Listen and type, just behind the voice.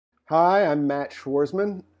Hi, I'm Matt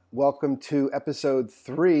Schwarzman. Welcome to episode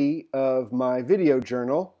 3 of my video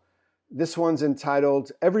journal. This one's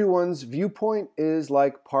entitled, Everyone's Viewpoint is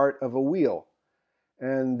Like Part of a Wheel.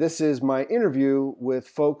 And this is my interview with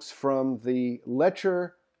folks from the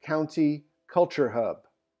Letcher County Culture Hub.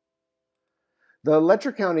 The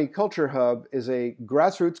Letcher County Culture Hub is a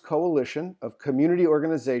grassroots coalition of community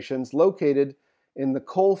organizations located in the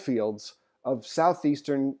coal fields of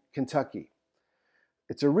southeastern Kentucky.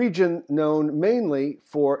 It's a region known mainly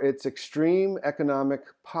for its extreme economic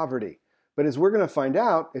poverty, but as we're going to find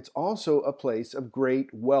out, it's also a place of great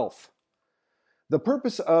wealth. The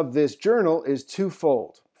purpose of this journal is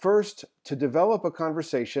twofold. First, to develop a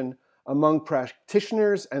conversation among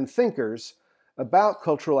practitioners and thinkers about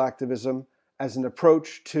cultural activism as an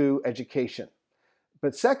approach to education.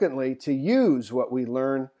 But secondly, to use what we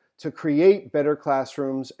learn to create better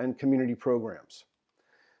classrooms and community programs.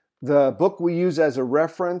 The book we use as a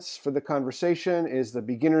reference for the conversation is The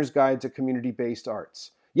Beginner's Guide to Community-Based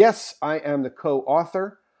Arts. Yes, I am the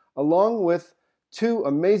co-author, along with two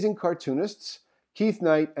amazing cartoonists, Keith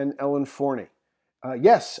Knight and Ellen Forney.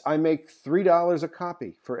 Yes, I make $3 a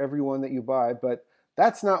copy for everyone that you buy, but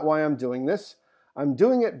that's not why I'm doing this. I'm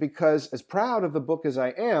doing it because, as proud of the book as I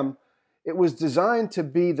am, it was designed to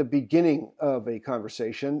be the beginning of a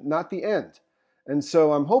conversation, not the end. And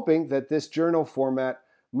so I'm hoping that this journal format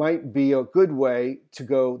might be a good way to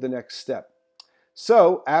go the next step.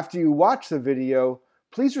 So after you watch the video,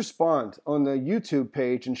 please respond on the YouTube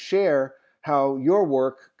page and share how your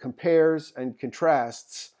work compares and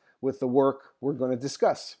contrasts with the work we're going to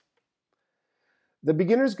discuss. The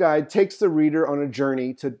Beginner's Guide takes the reader on a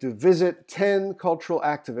journey to visit 10 cultural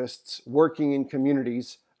activists working in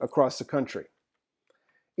communities across the country.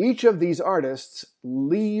 Each of these artists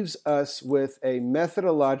leaves us with a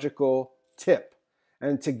methodological tip,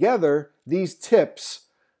 and together these tips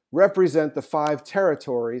represent the 5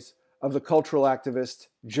 territories of the cultural activist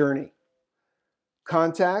journey: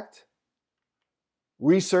 contact,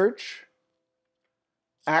 research,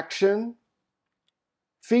 action,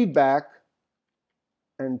 feedback,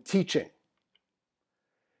 and teaching.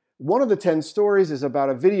 One of the 10 stories is about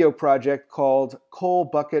a video project called Coal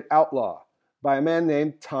Bucket Outlaw by a man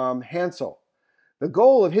named Tom Hansel. The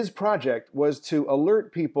goal of his project was to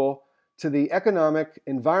alert people to the economic,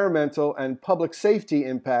 environmental, and public safety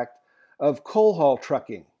impact of coal haul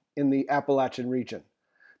trucking in the Appalachian region.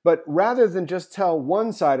 But rather than just tell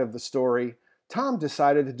one side of the story, Tom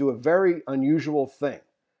decided to do a very unusual thing.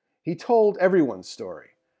 He told everyone's story.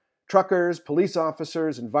 Truckers, police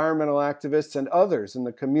officers, environmental activists, and others in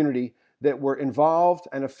the community that were involved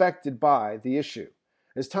and affected by the issue.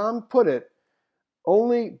 As Tom put it,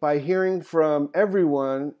 only by hearing from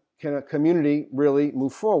everyone can a community really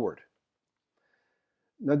move forward.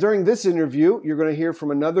 Now, during this interview, you're going to hear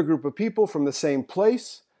from another group of people from the same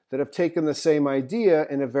place that have taken the same idea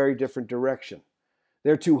in a very different direction.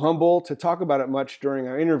 They're too humble to talk about it much during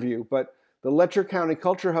our interview, but the Letcher County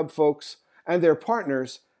Culture Hub folks and their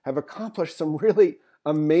partners have accomplished some really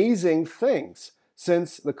amazing things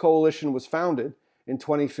since the coalition was founded in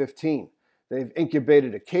 2015. They've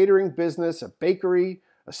incubated a catering business, a bakery,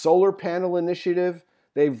 a solar panel initiative.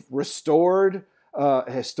 They've restored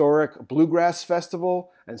a historic bluegrass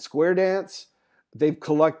festival and square dance. They've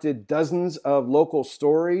collected dozens of local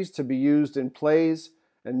stories to be used in plays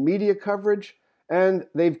and media coverage. And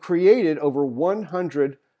they've created over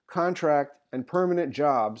 100 contract and permanent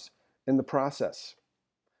jobs in the process.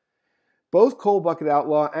 Both Coal Bucket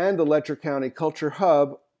Outlaw and the Letcher County Culture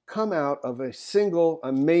Hub come out of a single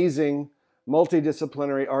amazing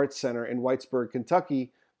multidisciplinary arts center in Whitesburg,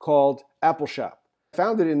 Kentucky called Appalshop.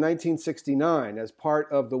 Founded in 1969 as part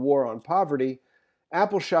of the War on Poverty,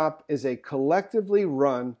 Appalshop is a collectively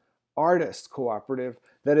run artist cooperative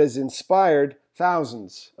that has inspired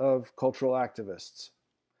thousands of cultural activists.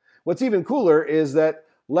 What's even cooler is that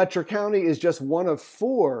Letcher County is just one of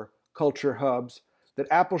 4 culture hubs that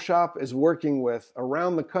Appalshop is working with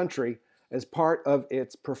around the country as part of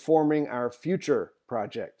its Performing Our Future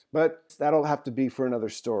project. But that'll have to be for another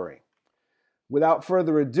story. Without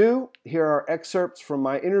further ado, here are excerpts from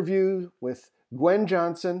my interview with Gwen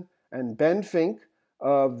Johnson and Ben Fink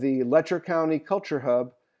of the Letcher County Culture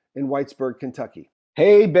Hub in Whitesburg, Kentucky.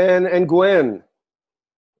 Hey, Ben and Gwen.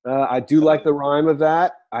 I do like the rhyme of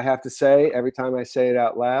that, I have to say, every time I say it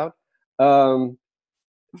out loud.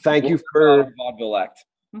 Thank you for vaudeville act.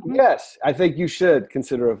 Yes, I think you should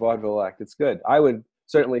consider a vaudeville act. It's good. I would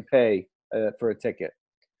certainly pay for a ticket.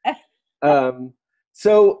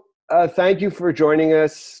 Thank you for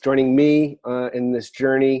joining me in this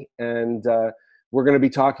journey. And we're going to be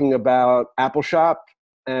talking about Appalshop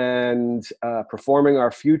and performing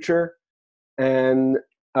our future. And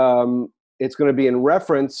it's going to be in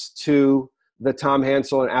reference to the Tom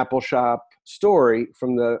Hansel and Apple Shop story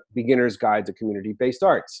from the Beginner's Guide to Community-Based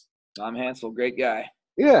Arts. Tom Hansel, great guy.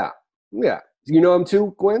 Yeah. You know him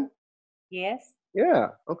too, Gwen? Yes. Yeah.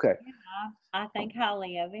 Okay. Yeah, I think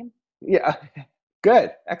highly of him. Yeah.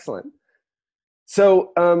 Good. Excellent.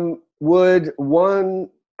 So would one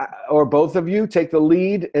or both of you take the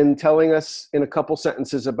lead in telling us in a couple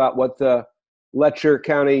sentences about what the Letcher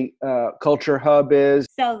County Culture Hub is?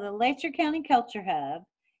 So the Letcher County Culture Hub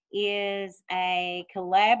is a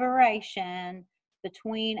collaboration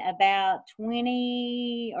between about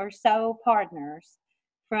 20 or so partners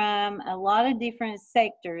from a lot of different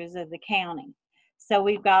sectors of the county. So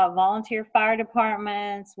we've got volunteer fire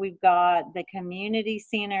departments, we've got the community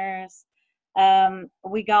centers,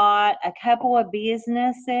 we got a couple of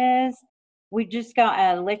businesses. We just got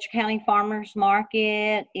a Letcher County Farmers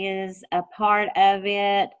Market is a part of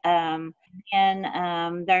it. And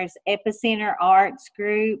there's Epicenter Arts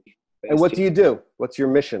Group. And what do you do? What's your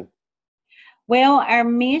mission? Well, our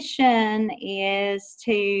mission is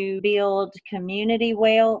to build community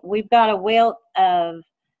wealth. We've got a wealth of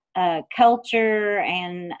culture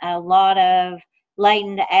and a lot of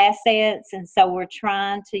latent assets, and so we're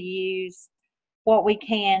trying to use what we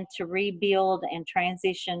can to rebuild and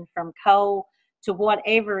transition from coal to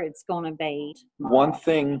whatever it's going to be. One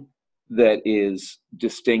thing that is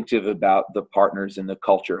distinctive about the partners in the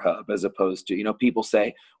Culture Hub, as opposed to, people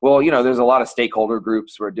say, well, there's a lot of stakeholder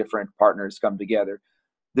groups where different partners come together.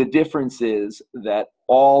 The difference is that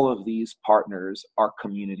all of these partners are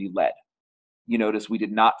community-led. You notice we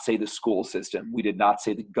did not say the school system. We did not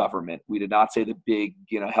say the government. We did not say the big,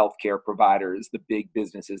 healthcare providers, the big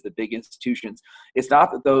businesses, the big institutions. It's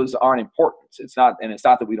not that those aren't important. It's not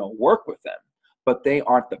that we don't work with them, but they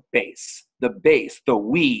aren't the base. The base, the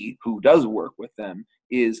we who does work with them,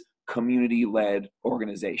 is community-led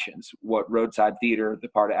organizations. What Roadside Theater, the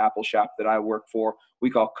part of Apple Shop that I work for, we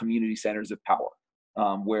call community centers of power,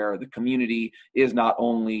 where the community is not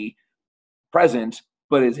only present,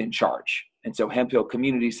 but is in charge. And so Hemp Hill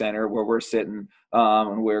Community Center, where we're sitting,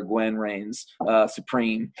 and where Gwen reigns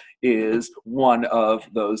supreme, is one of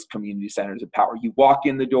those community centers of power. You walk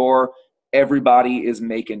in the door, everybody is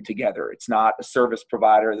making together. It's not a service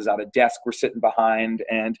provider. There's not a desk we're sitting behind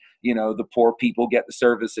and, the poor people get the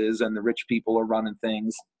services and the rich people are running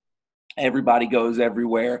things. Everybody goes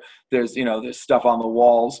everywhere. There's stuff on the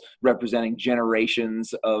walls representing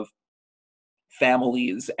generations of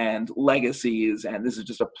families and legacies, and this is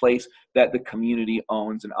just a place that the community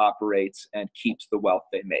owns and operates and keeps the wealth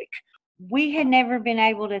they make. We had never been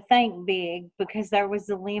able to think big because there was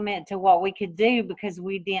a limit to what we could do because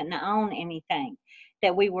we didn't own anything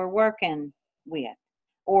that we were working with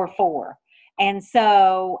or for. And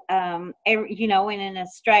so, in an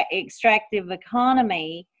extractive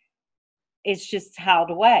economy, it's just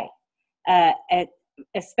hauled away.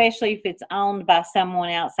 Especially if it's owned by someone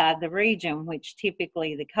outside the region, which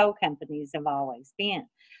typically the coal companies have always been.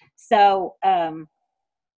 So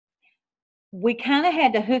we kind of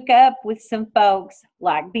had to hook up with some folks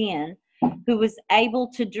like Ben, who was able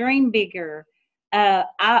to dream bigger.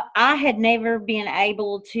 I had never been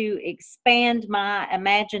able to expand my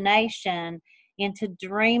imagination into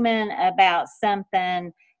dreaming about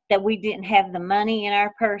something that we didn't have the money in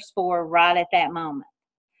our purse for right at that moment.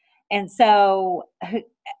 And so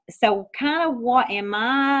kind of what, in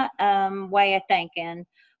my way of thinking,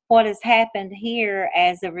 what has happened here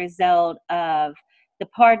as a result of the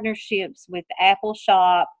partnerships with Apple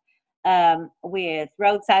Shop, with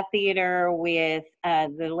Roadside Theater, with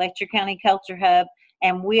the Letcher County Culture Hub,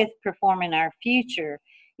 and with Performing Our Future,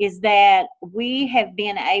 is that we have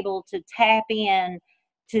been able to tap in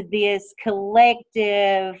to this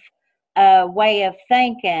collective way of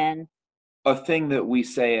thinking. A thing that we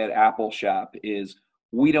say at Apple Shop is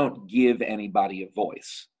we don't give anybody a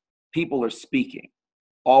voice. People are speaking.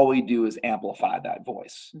 All we do is amplify that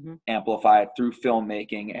voice, amplify it through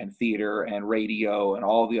filmmaking and theater and radio and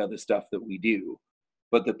all the other stuff that we do.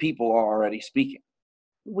 But the people are already speaking.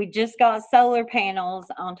 We just got solar panels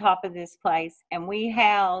on top of this place, and we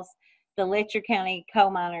house the Letcher County Coal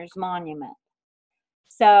Miners Monument.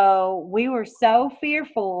 So we were so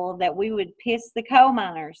fearful that we would piss the coal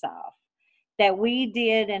miners off that we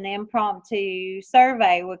did an impromptu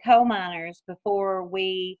survey with coal miners before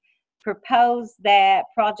we proposed that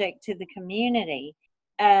project to the community.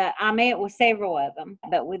 I met with several of them,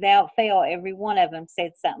 but without fail, every one of them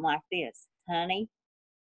said something like this: honey,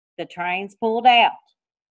 the train's pulled out,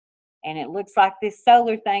 and it looks like this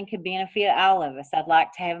solar thing could benefit all of us. I'd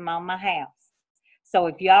like to have them on my house. So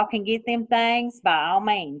if y'all can get them things, by all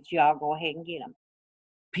means, y'all go ahead and get them.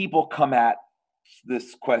 People come at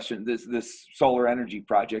this question, this solar energy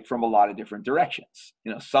project from a lot of different directions.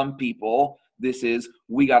 Some people, this is,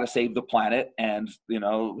 we got to save the planet, and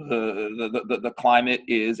the climate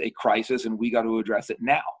is a crisis and we got to address it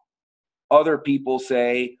now. Other people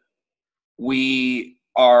say we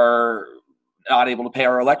are not able to pay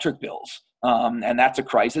our electric bills, and that's a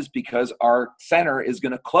crisis because our center is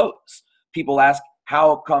going to close. People ask,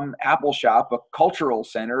 how come Apple Shop, a cultural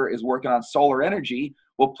center, is working on solar energy?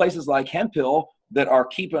 Well, places like Hemphill that are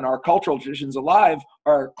keeping our cultural traditions alive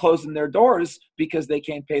are closing their doors because they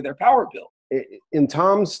can't pay their power bill. In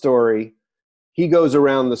Tom's story, he goes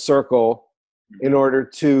around the circle in order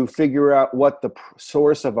to figure out what the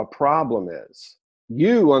source of a problem is.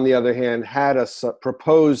 You, on the other hand, had a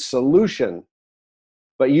proposed solution,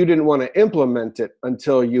 but you didn't want to implement it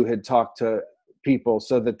until you had talked to people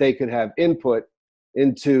so that they could have input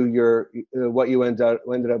into your what you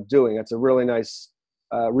ended up doing. That's a really nice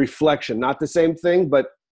reflection. Not the same thing, but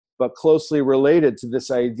closely related to this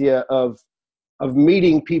idea of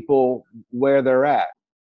meeting people where they're at.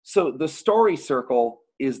 So the story circle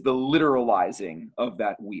is the literalizing of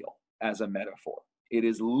that wheel as a metaphor. It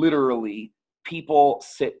is literally people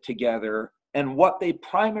sit together, and what they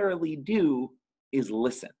primarily do is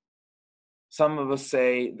listen. Some of us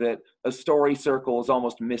say that a story circle is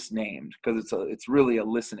almost misnamed because it's really a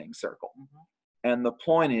listening circle. And the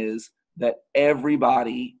point is that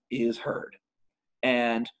everybody is heard.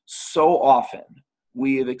 And so often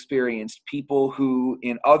we have experienced people who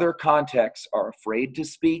in other contexts are afraid to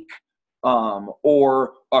speak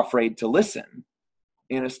or afraid to listen.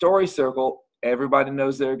 In a story circle, everybody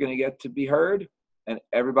knows they're going to get to be heard, and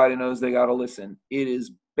everybody knows they got to listen. It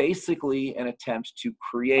is basically an attempt to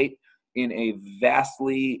create, in a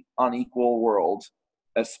vastly unequal world,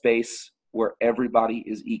 a space where everybody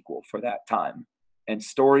is equal for that time. And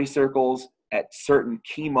story circles at certain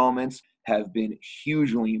key moments have been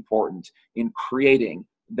hugely important in creating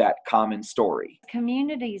that common story.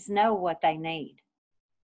 Communities know what they need.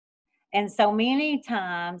 And so many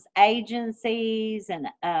times agencies and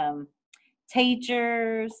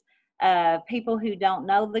teachers, people who don't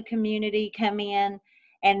know the community come in,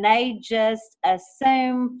 and they just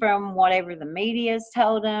assume from whatever the media's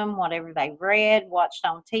told them, whatever they read, watched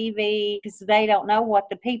on TV, because they don't know what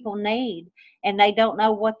the people need and they don't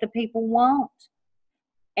know what the people want.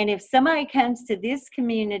 And if somebody comes to this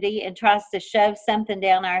community and tries to shove something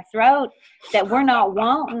down our throat that we're not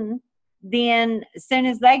wanting, then as soon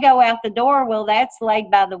as they go out the door, well, that's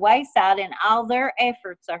laid by the wayside and all their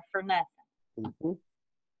efforts are for nothing. Mm-hmm.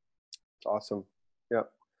 Awesome. Yep.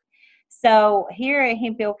 So here at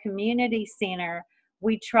Hemphill Community Center,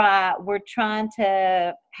 we're trying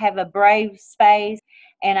to have a brave space,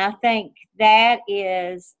 and I think that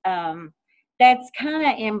is that's kind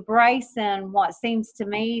of embracing what seems to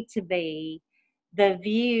me to be the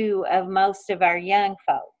view of most of our young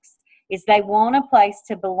folks, is they want a place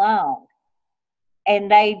to belong,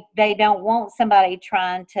 and they don't want somebody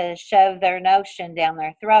trying to shove their notion down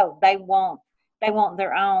their throat. They want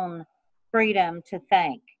their own freedom to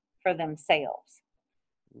think for themselves.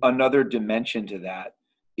 Another dimension to that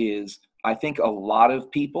is, I think a lot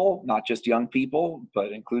of people, not just young people,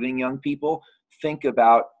 but including young people, think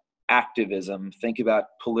about activism, think about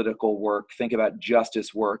political work, think about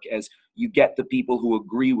justice work as you get the people who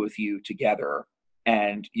agree with you together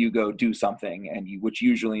and you go do something, and which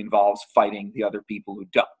usually involves fighting the other people who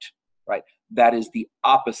don't, right? That is the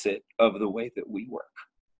opposite of the way that we work.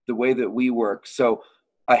 The way that we work, so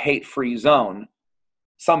a hate-free zone,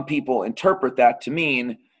 some people interpret that to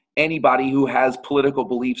mean anybody who has political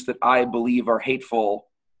beliefs that I believe are hateful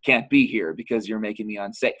can't be here because you're making me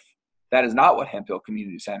unsafe. That is not what Hemphill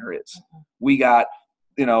Community Center is. We got,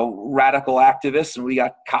 radical activists, and we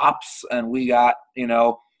got cops, and we got,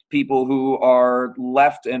 people who are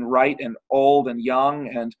left and right and old and young.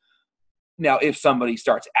 And now if somebody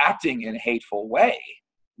starts acting in a hateful way,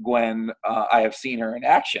 Gwen, I have seen her in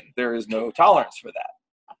action. There is no tolerance for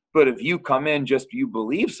that. But if you come in, you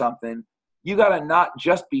believe something, you got to not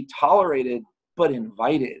just be tolerated, but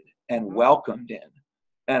invited and welcomed in.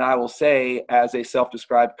 And I will say, as a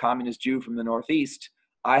self-described communist Jew from the Northeast,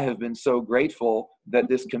 I have been so grateful that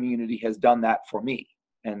this community has done that for me.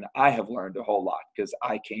 And I have learned a whole lot because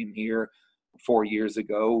I came here 4 years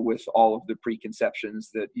ago with all of the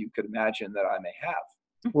preconceptions that you could imagine that I may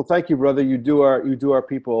have. Well, thank you, brother. You do our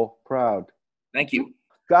people proud. Thank you.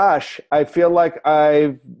 Gosh, I feel like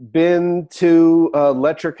I've been to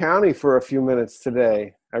Letcher County for a few minutes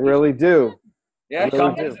today. I really do. Yeah,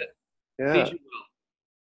 come visit. Yeah. Feed you well.